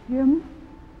hate me, Jim.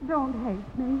 Don't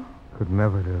hate me. Could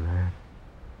never do that.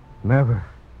 Never.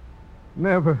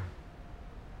 Never.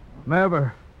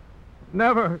 Never.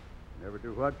 Never. Never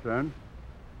do what, son?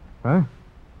 Huh?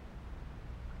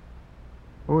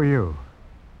 Who are you?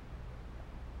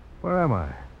 Where am I?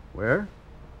 Where?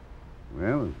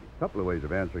 Well, there's a couple of ways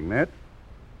of answering that.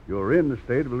 You're in the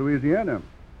state of Louisiana,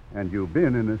 and you've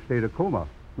been in the state of coma.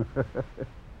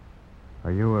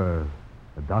 Are you a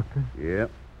doctor? Yeah,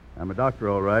 I'm a doctor,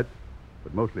 all right,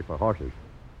 but mostly for horses.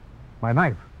 My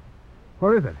knife.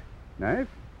 Where is it? Knife?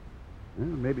 Well,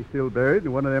 maybe still buried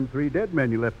in one of them 3 dead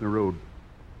men you left in the road.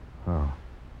 Oh.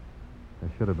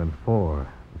 There should have been 4.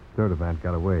 The Sturdivant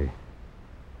got away.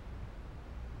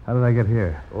 How did I get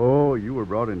here? Oh, you were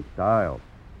brought in style.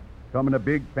 Come in a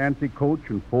big fancy coach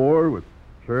and 4 with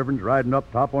servants riding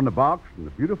up top on the box and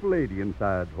a beautiful lady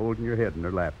inside holding your head in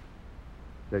her lap.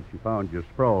 Said she found you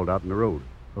sprawled out in the road.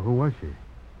 Well, who was she?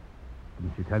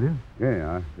 Didn't she tell you?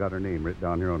 Yeah, I got her name written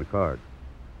down here on the card.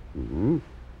 Mm-hmm.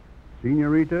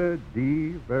 Senorita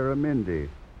D. Veramendi,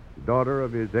 daughter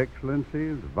of His Excellency,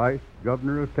 the Vice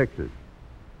Governor of Texas.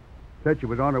 Said she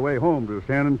was on her way home to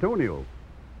San Antonio.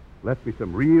 Left me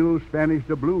some real Spanish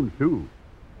doubloons, too,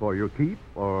 for your keep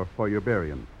or for your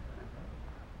burying.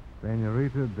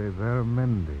 Senorita de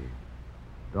Veramendi,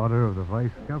 daughter of the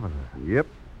vice governor. Yep,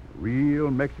 real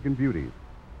Mexican beauty.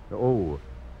 Oh,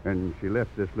 and she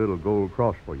left this little gold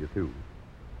cross for you, too.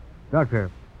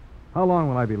 Doctor, how long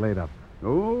will I be laid up?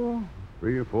 Oh,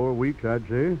 3 or 4 weeks, I'd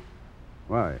say.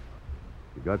 Why?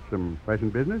 You got some pressing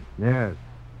business? Yes,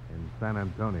 in San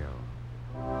Antonio.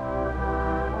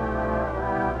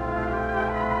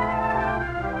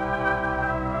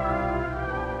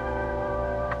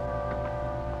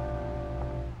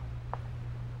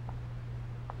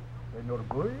 Senor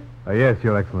Bowie? Yes,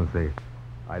 Your Excellency.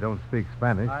 I don't speak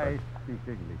Spanish. I speak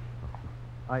English.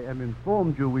 I am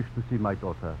informed you wish to see my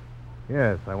daughter.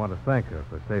 Yes, I want to thank her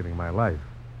for saving my life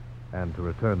and to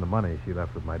return the money she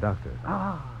left with my doctor.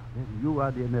 Ah, then you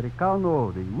are the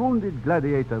Americano, the wounded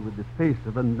gladiator with the face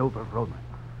of a noble Roman.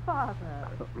 Father.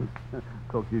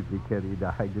 Forgive me,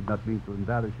 querida. I did not mean to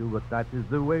embarrass you, but that is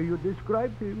the way you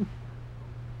described him.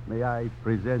 May I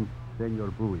present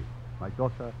Senor Bowie, my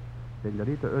daughter,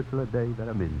 Senorita Ursula de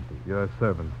Veramendi. Your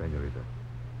servant, Senorita.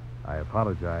 I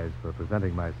apologize for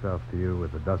presenting myself to you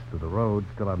with the dust of the road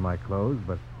still on my clothes,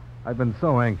 but I've been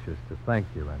so anxious to thank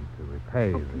you and to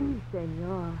repay the... Please,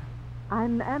 senor.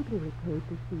 I'm amply repaid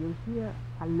to see you here,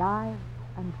 alive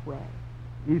and well.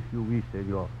 If you wish,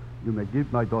 senor, you may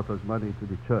give my daughter's money to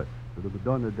the church, to the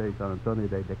Madonna de San Antonio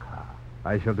de Decra.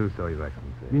 I shall do so, Your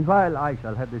Excellency. Meanwhile, I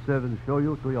shall have the servants show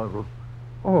you to your room.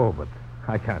 Oh, but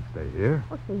I can't stay here.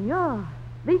 Oh, senor,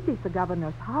 this is the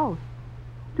governor's house.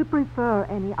 To prefer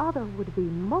any other would be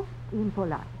most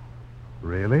impolite.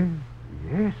 Really?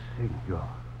 Yes, senor.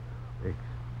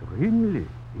 Extremely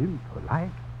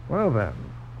impolite. Well, then,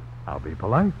 I'll be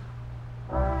polite.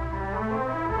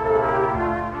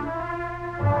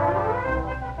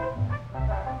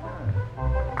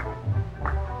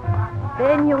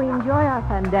 Then you enjoy our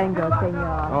fandango,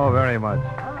 senor. Oh, very much.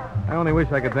 I only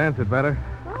wish I could dance it better.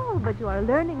 Oh, but you are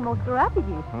learning most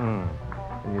rapidly.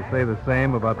 Can you say the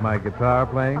same about my guitar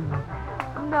playing?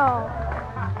 No.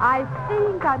 I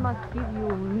think I must give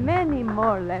you many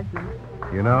more lessons.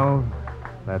 You know,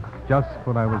 that's just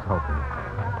what I was hoping.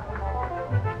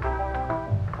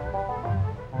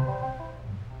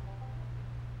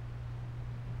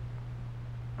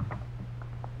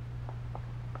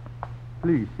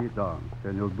 Please sit down,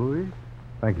 Senor Bowie.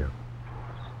 Thank you.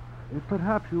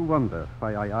 Perhaps you wonder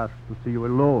why I asked to see you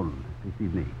alone this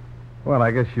evening. Well,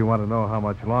 I guess you want to know how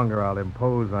much longer I'll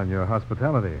impose on your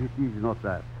hospitality. It is not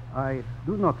that. I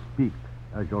do not speak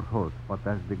as your host, but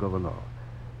as the governor.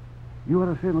 You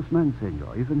are a famous man,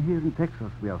 senor. Even here in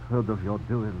Texas, we have heard of your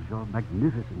duels, your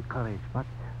magnificent courage. But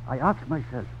I ask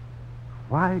myself,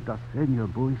 why does Senor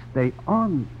Bowie stay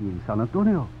on in San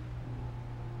Antonio?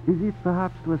 Is it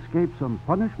perhaps to escape some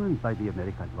punishment by the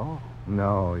American law?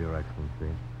 No, Your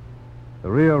Excellency. The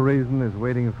real reason is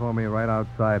waiting for me right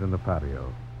outside in the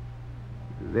patio.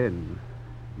 Then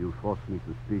you force me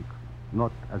to speak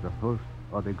not as a host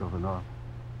or the governor,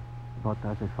 but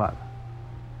as a father.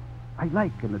 I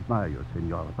like and admire you,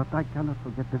 senor, but I cannot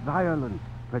forget the violence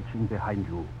stretching behind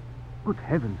you. Good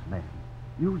heavens, man.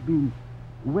 You've been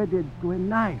wedded to a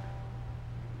knife.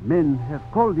 Men have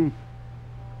called it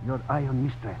your iron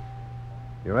mistress.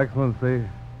 Your Excellency,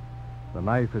 the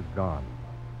knife is gone.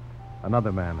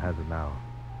 Another man has it now.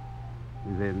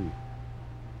 Then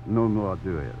no more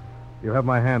duels. You have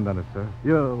my hand on it, sir.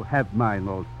 You have mine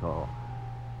also.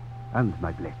 And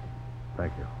my blessing.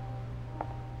 Thank you.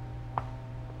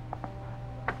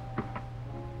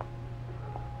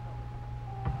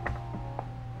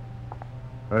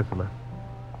 Ursula.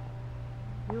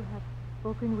 You have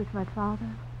spoken with my father?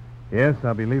 Yes,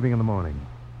 I'll be leaving in the morning.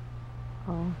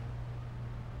 Oh.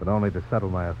 But only to settle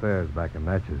my affairs back in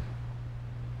Natchez.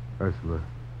 Ursula,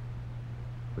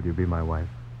 will you be my wife?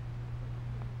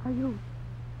 Are you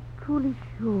truly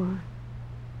sure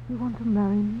you want to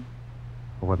marry me?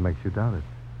 Well, what makes you doubt it?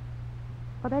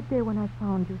 For that day when I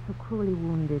found you so cruelly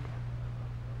wounded,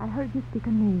 I heard you speak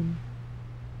a name.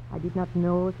 I did not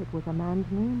know if it was a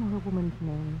man's name or a woman's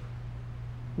name.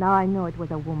 Now I know it was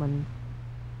a woman's.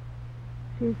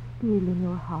 She is still in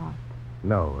your heart.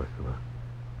 No, Ursula.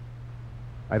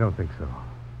 I don't think so.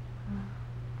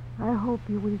 I hope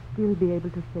you will still be able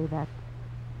to say that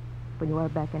when you are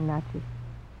back in Natchez.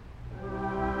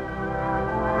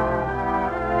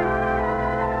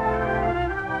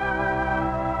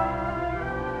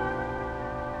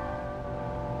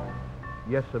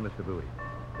 Yes, sir, Mr. Bowie.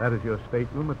 That is your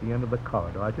stateroom at the end of the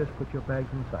corridor. I just put your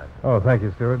bags inside. Oh, thank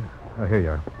you, steward. Oh, here you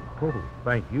are. Oh,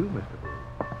 thank you, Mr. Bowie.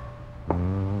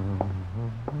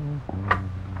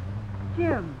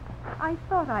 Jim, I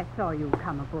thought I saw you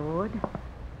come aboard.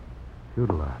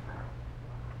 Shoot-a-lot.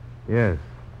 Yes.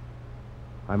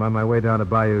 I'm on my way down to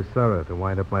Bayou Surrey to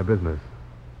wind up my business.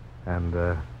 And,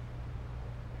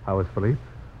 how is Philippe?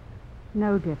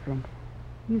 No different.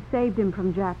 You saved him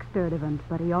from Jack Sturdivant,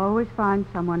 but he always finds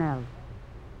someone else.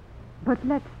 But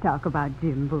let's talk about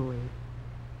Jim Bowie.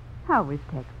 How is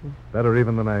Texas? Better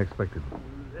even than I expected.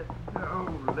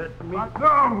 Let me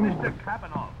go! Mr.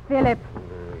 Kavanaugh. Philip.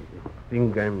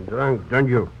 Think I'm drunk, don't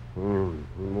you?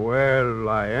 Well,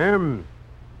 I am.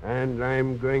 And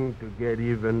I'm going to get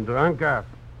even drunker.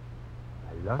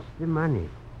 I lost the money.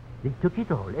 They took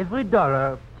it all, every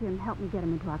dollar. Jim, help me get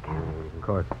him into our cabin. Of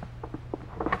course.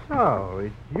 So,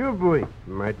 it's you, boy.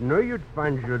 Might know you'd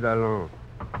find Jude alone.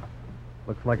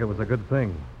 Looks like it was a good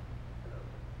thing.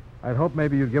 I'd hoped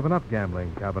maybe you'd given up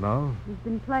gambling, Kavanaugh. He's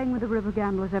been playing with the river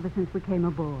gamblers ever since we came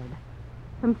aboard.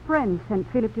 Some friends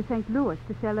sent Philip to St. Louis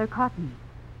to sell their cotton.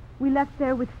 We left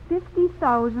there with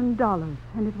 $50,000,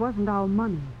 and it wasn't our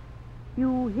money.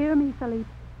 You hear me, Philippe?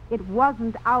 It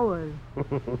wasn't ours.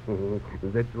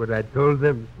 That's what I told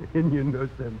them. And you know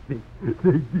something?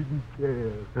 They didn't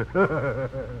care.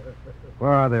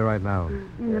 Where are they right now?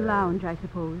 In the lounge, I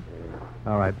suppose.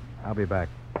 All right, I'll be back.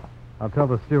 I'll tell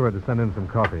the steward to send in some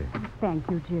coffee. Thank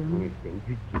you, Jim. Thank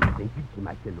you, Jim. Thank you, Jim.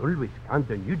 I can always count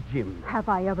on you, Jim. Have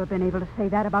I ever been able to say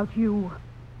that about you?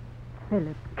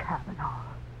 Philip Kavanaugh.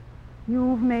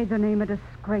 You've made the name a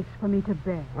disgrace for me to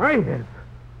bear. I have.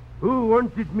 Who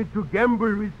wanted me to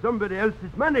gamble with somebody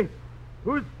else's money?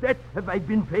 Whose debt have I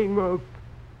been paying off?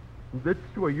 That's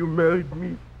why you married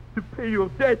me, to pay your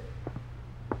debt.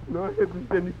 Now I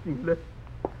haven't anything left.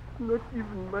 Not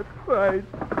even my pride.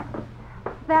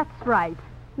 That's right.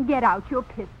 Get out your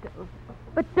pistol.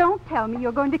 But don't tell me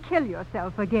you're going to kill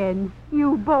yourself again.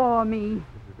 You bore me.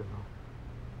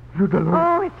 Judelon.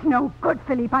 Oh, it's no good,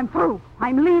 Philippe. I'm through.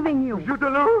 I'm leaving you.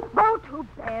 Judelon. Go to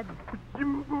bed.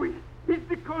 Jim Bowie. He's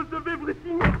the cause of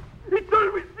everything. It's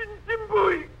always been Jim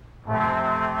Bowie.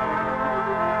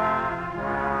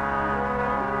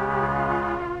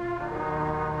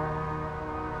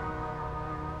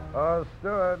 Oh,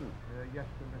 Steward. Yes,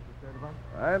 sir, Mr. Sturdivant.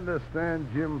 I understand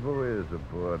Jim Bowie is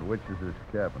aboard. Which is his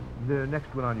cabin? The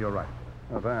next one on your right.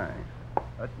 Oh, thanks.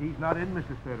 He's not in,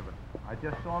 Mr. Sturdivant. I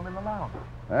just saw him in the lounge.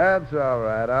 That's all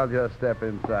right. I'll just step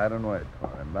inside and wait for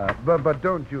him. But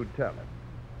don't you tell him.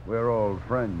 We're old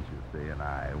friends, you see, and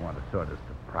I want to sort of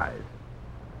surprise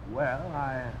him. Well,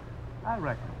 I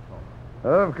reckon so.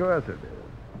 Of course it is.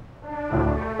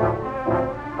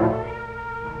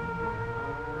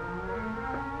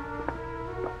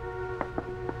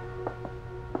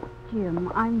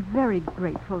 Jim, I'm very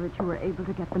grateful that you were able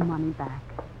to get the money back.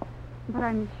 But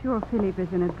I'm sure Philippe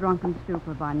is in a drunken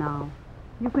stupor by now.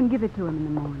 You can give it to him in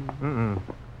the morning. Mm-mm.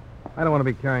 I don't want to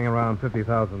be carrying around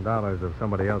 $50,000 of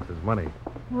somebody else's money.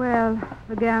 Well,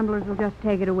 the gamblers will just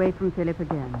take it away from Philippe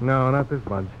again. No, not this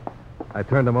bunch. I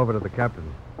turned them over to the captain.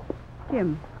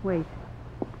 Jim, wait.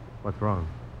 What's wrong?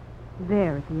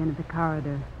 There at the end of the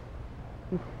corridor.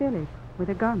 It's Philippe with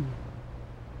a gun.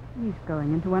 He's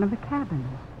going into one of the cabins.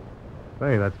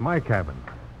 Hey, that's my cabin.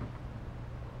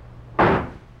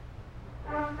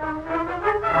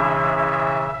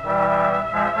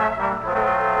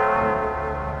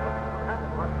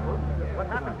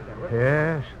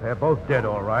 Yes, they're both dead,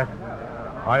 all right.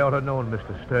 I ought to have known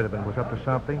Mr. Sturdivant was up to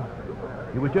something.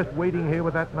 He was just waiting here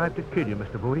with that knife to kill you,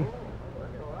 Mr. Bowie.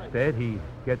 Instead, he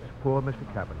gets poor Mr.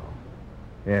 Cavanaugh.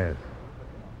 Yes.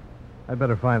 I'd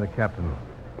better find the captain.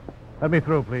 Let me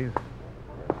through, please.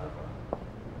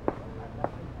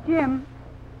 Jim.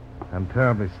 I'm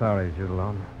terribly sorry,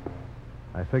 Judelon.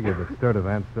 I figured that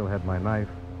Sturdivant still had my knife,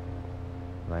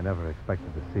 but I never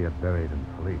expected to see it buried in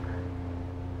Philippe.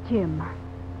 Jim,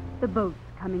 the boat's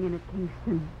coming in at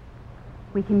Kingston.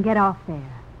 We can get off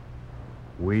there.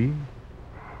 We?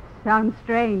 Sounds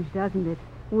strange, doesn't it?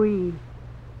 We.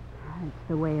 It's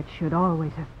the way it should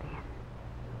always have been.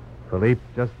 Philippe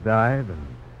just died, and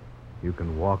you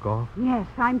can walk off? Yes,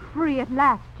 I'm free at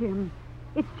last, Jim.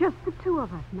 It's just the two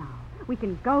of us now. We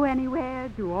can go anywhere,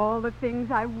 do all the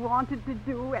things I wanted to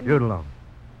do, and... Judelon,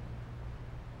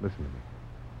 listen to me.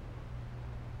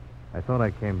 I thought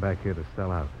I came back here to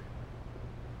sell out.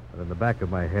 But in the back of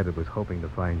my head, it was hoping to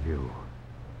find you.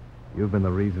 You've been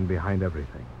the reason behind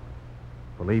everything.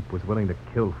 Philippe was willing to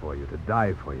kill for you, to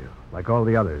die for you, like all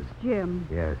the others. Jim.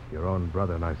 Yes, your own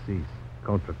brother Narcisse,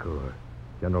 Contrecoeur,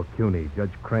 General Cuny,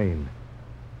 Judge Crane,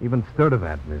 even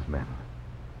Sturdivant and his men.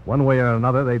 One way or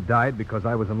another, they died because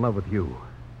I was in love with you.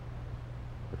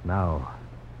 But now,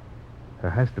 there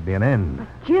has to be an end.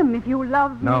 But Jim, if you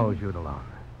love me... No, Judelon.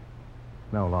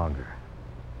 No longer.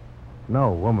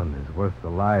 No woman is worth the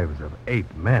lives of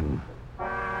 8 men.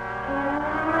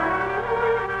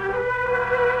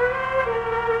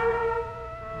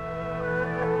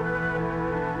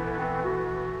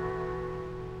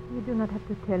 You do not have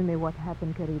to tell me what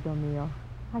happened, querido mío.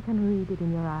 I can read it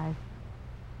in your eyes.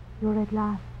 You're at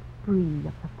last free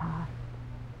of the past.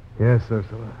 Yes,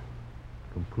 Ursula.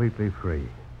 Completely free.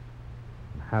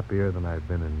 And happier than I've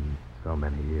been in so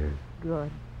many years. Good.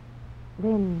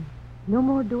 Then, no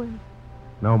more duels?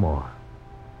 No more.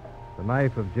 The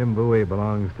knife of Jim Bowie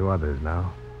belongs to others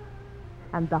now.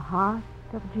 And the heart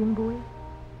of Jim Bowie?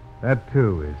 That,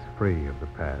 too, is free of the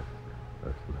past,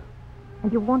 Ursula.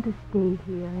 And you want to stay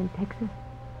here in Texas?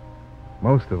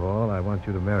 Most of all, I want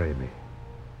you to marry me.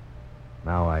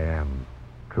 Now I am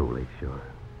truly sure.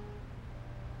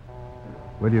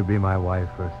 Will you be my wife,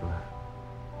 Ursula?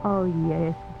 Oh,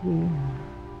 yes, Jim.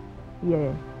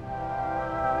 Yes.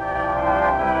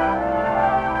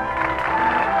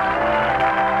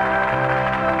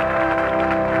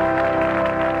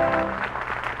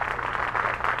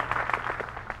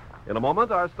 In a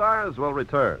moment, our stars will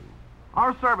return.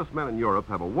 Our servicemen in Europe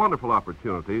have a wonderful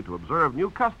opportunity to observe new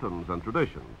customs and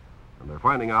traditions, and they're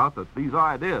finding out that these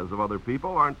ideas of other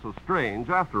people aren't so strange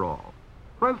after all.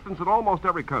 For instance, in almost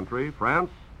every country,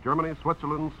 France, Germany,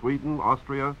 Switzerland, Sweden,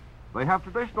 Austria, they have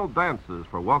traditional dances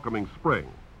for welcoming spring.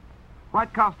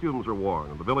 Bright costumes are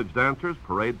worn, and the village dancers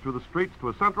parade through the streets to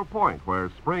a central point where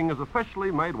spring is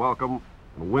officially made welcome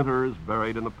and winter is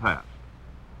buried in the past.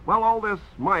 Well, all this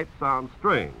might sound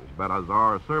strange, but as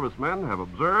our servicemen have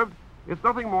observed, it's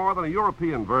nothing more than a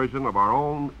European version of our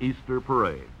own Easter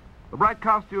parade. The bright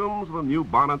costumes and the new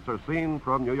bonnets are seen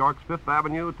from New York's Fifth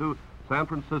Avenue to San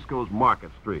Francisco's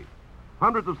Market Street.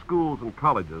 Hundreds of schools and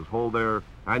colleges hold their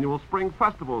annual spring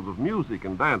festivals of music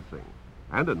and dancing.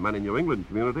 And in many New England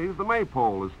communities, the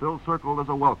maypole is still circled as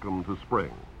a welcome to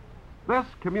spring. This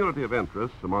community of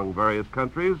interests among various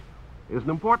countries is an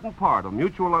important part of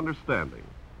mutual understanding.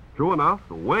 True enough,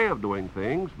 the way of doing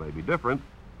things may be different,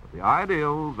 but the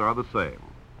ideals are the same.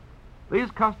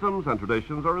 These customs and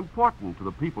traditions are important to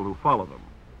the people who follow them,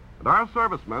 and our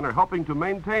servicemen are helping to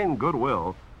maintain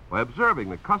goodwill by observing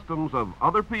the customs of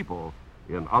other people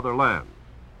in other lands.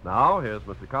 Now, here's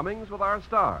Mr. Cummings with our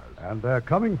stars. And they're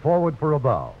coming forward for a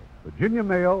bow. Virginia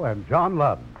Mayo and John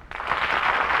Loudon.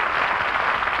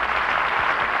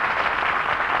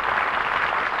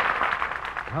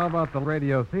 How about the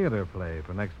radio theater play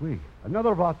for next week?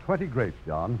 Another of our 20 greats,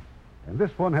 John. And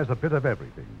this one has a bit of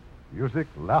everything. Music,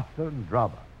 laughter, and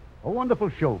drama. A wonderful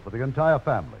show for the entire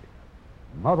family.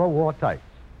 Mother wore tights.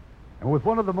 And with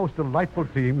one of the most delightful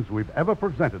teams we've ever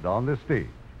presented on this stage.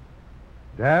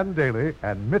 Dan Daly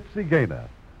and Mitzi Gaynor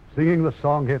singing the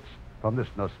song hits from this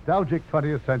nostalgic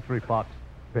 20th Century Fox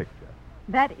picture.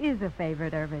 That is a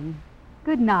favorite, Irving.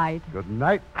 Good night. Good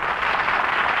night.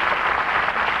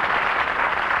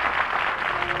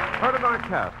 Heard in our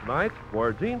cast tonight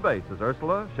were Jean Bates as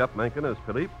Ursula, Shep Menken as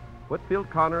Philippe, Whitfield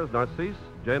Connor as Narcisse,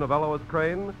 Jay Novello as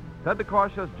Crane, Ted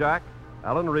DeCorsh as Jack,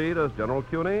 Alan Reed as General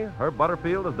Cuney, Herb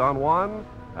Butterfield as Don Juan,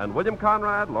 and William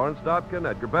Conrad, Lawrence Dobkin,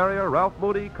 Edgar Barrier, Ralph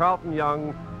Moody, Carlton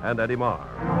Young, and Eddie Marr.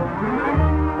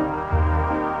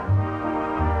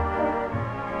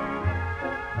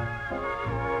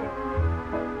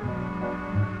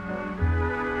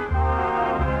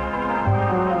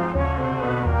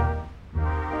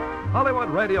 Hollywood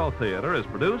Radio Theater is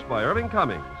produced by Irving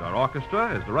Cummings. Our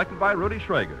orchestra is directed by Rudy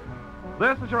Schrager.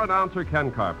 This is your announcer,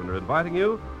 Ken Carpenter, inviting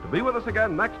you to be with us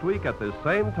again next week at this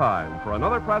same time for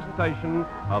another presentation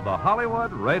of the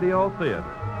Hollywood Radio Theater.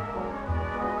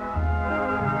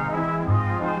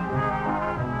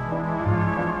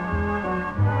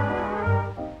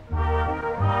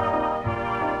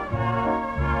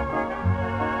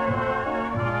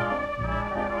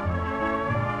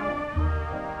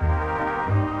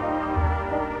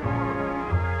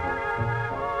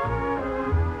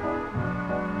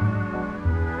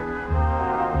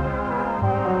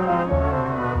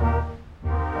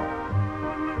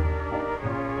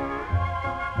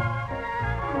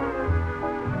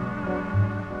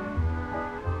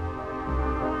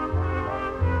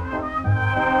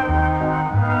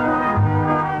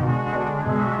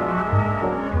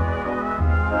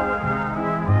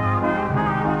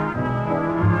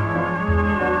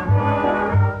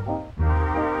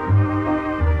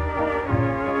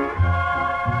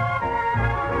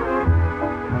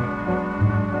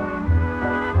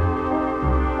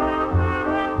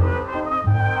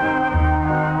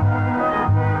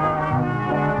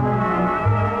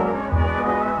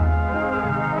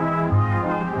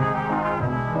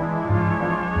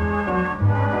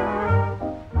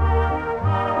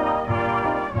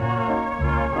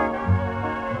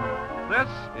 This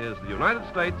is the United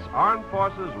States Armed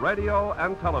Forces Radio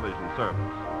and Television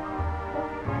Service.